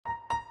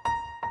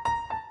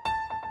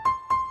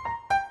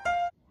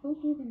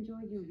you've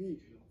enjoyed your week.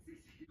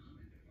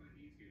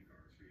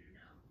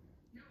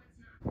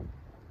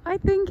 I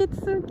think it's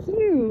so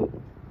cute.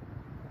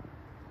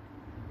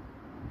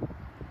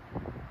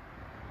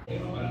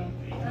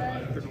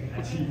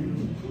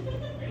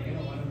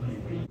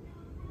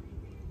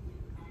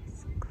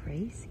 It's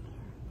crazy.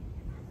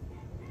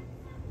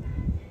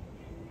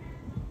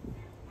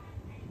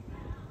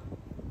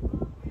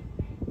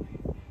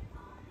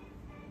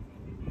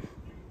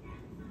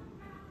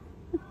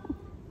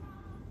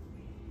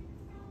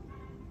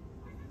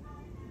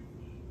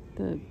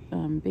 The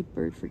big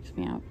bird freaks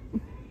me out.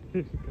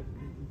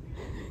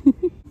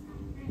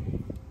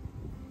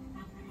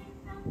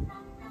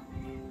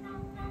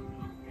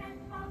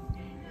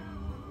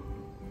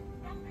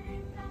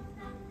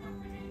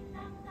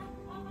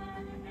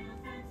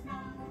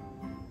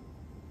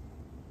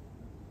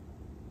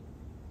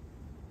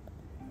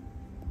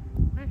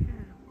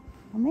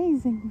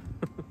 Amazing.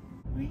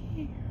 Wow.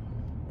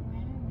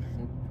 Wow,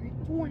 so pretty.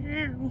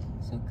 Wow.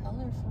 So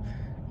colorful.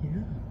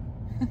 Yeah.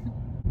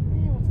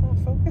 Wow, it's not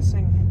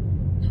focusing.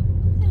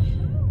 Look at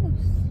the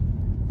house.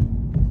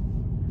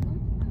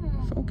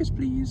 Wow. Focus,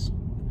 please.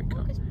 There we go.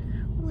 Focus,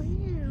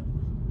 Wow.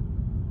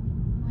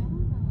 Wow.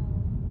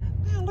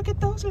 Wow, look at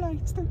those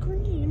lights. They're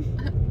green.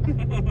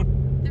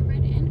 The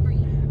red and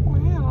green.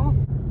 Wow.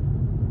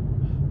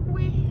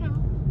 Wow. Wow.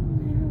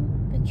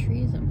 The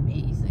tree is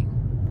amazing.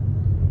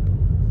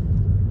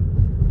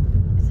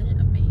 Isn't it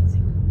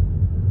amazing?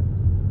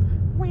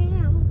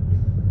 Wow.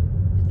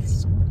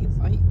 There's so many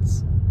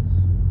lights.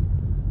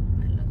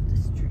 I love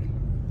this tree.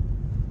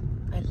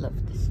 I love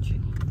this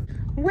tree.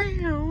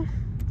 Wow.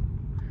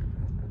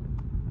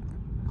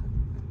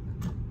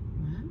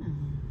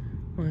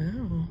 Wow.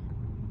 Wow.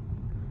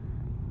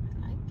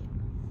 I like it.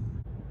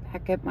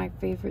 Back at my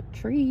favorite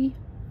tree.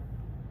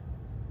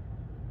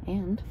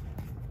 And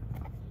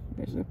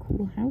there's a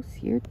cool house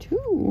here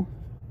too.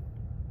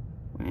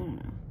 Wow.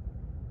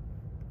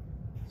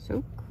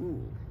 So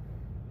cool.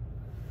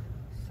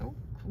 So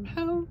cool.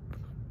 Help.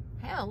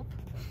 Help?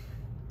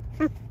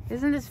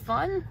 Isn't this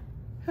fun?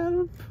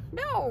 Help.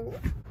 No.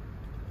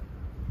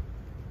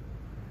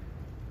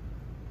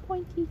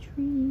 Pointy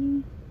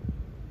tree.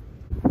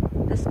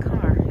 This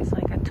car is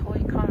like a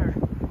toy car.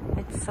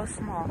 It's so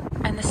small.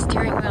 And the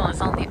steering wheel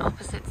is on the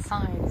opposite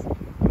sides.